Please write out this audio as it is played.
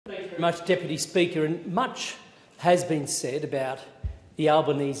much, Deputy Speaker, and much has been said about the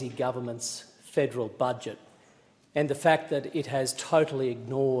Albanese government's federal budget and the fact that it has totally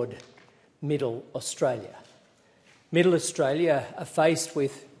ignored Middle Australia. Middle Australia are faced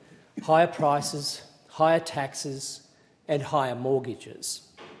with higher prices, higher taxes and higher mortgages.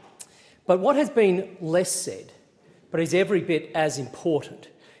 But what has been less said, but is every bit as important,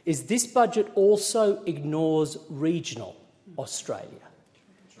 is this budget also ignores regional Australia.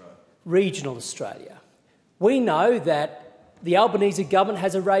 Right. Regional Australia. We know that the Albanese government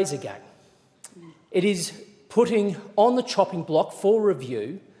has a razor game. It is putting on the chopping block for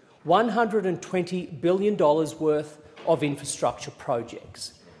review $120 billion worth of infrastructure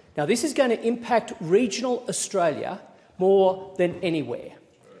projects. Now, this is going to impact regional Australia more than anywhere.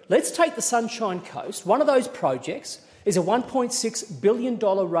 Let's take the Sunshine Coast. One of those projects is a $1.6 billion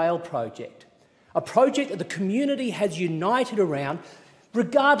rail project, a project that the community has united around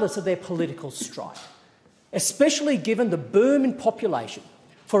regardless of their political strife, especially given the boom in population.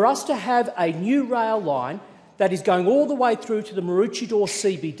 For us to have a new rail line that is going all the way through to the Maroochydore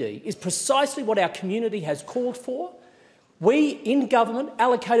CBD is precisely what our community has called for. We, in government,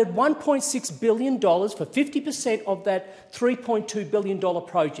 allocated $1.6 billion for 50% of that $3.2 billion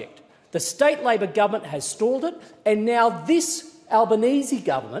project. The state Labor government has stalled it, and now this Albanese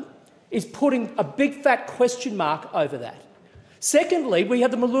government is putting a big fat question mark over that. Secondly, we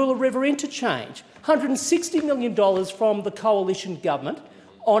have the Mooloolah River interchange, $160 million from the coalition government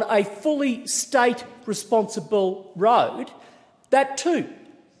on a fully state-responsible road. That too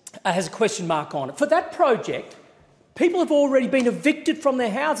has a question mark on it. For that project, people have already been evicted from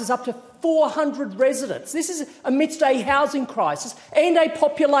their houses, up to 400 residents. This is amidst a housing crisis and a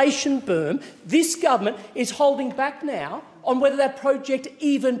population boom. This government is holding back now on whether that project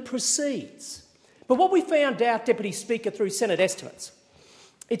even proceeds. But what we found out, Deputy Speaker, through Senate estimates,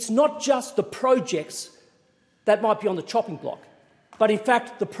 it's not just the projects that might be on the chopping block, but in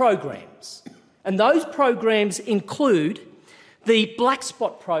fact the programs. And those programs include the Black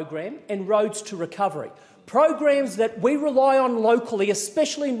Spot program and Roads to Recovery. Programs that we rely on locally,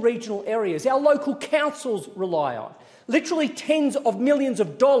 especially in regional areas, our local councils rely on. Literally tens of millions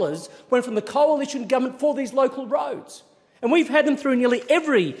of dollars went from the coalition government for these local roads. And we've had them through nearly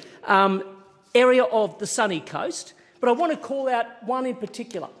every area of the sunny coast, but I want to call out one in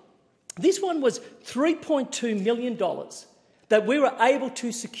particular. This one was $3.2 million that we were able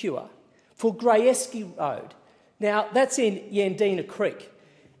to secure for Grayeski Road. Now, that's in Yandina Creek.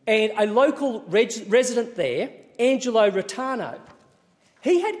 And a local resident there, Angelo Rotano,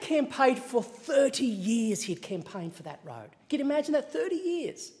 he had campaigned for 30 years. He'd campaigned for that road. Can you imagine that? 30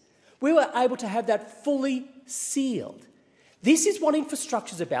 years. We were able to have that fully sealed. This is what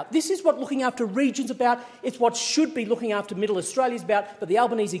infrastructure is about. This is what looking after regions about. It's what should be looking after Middle Australia is about, but the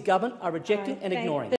Albanese government are rejecting and ignoring it.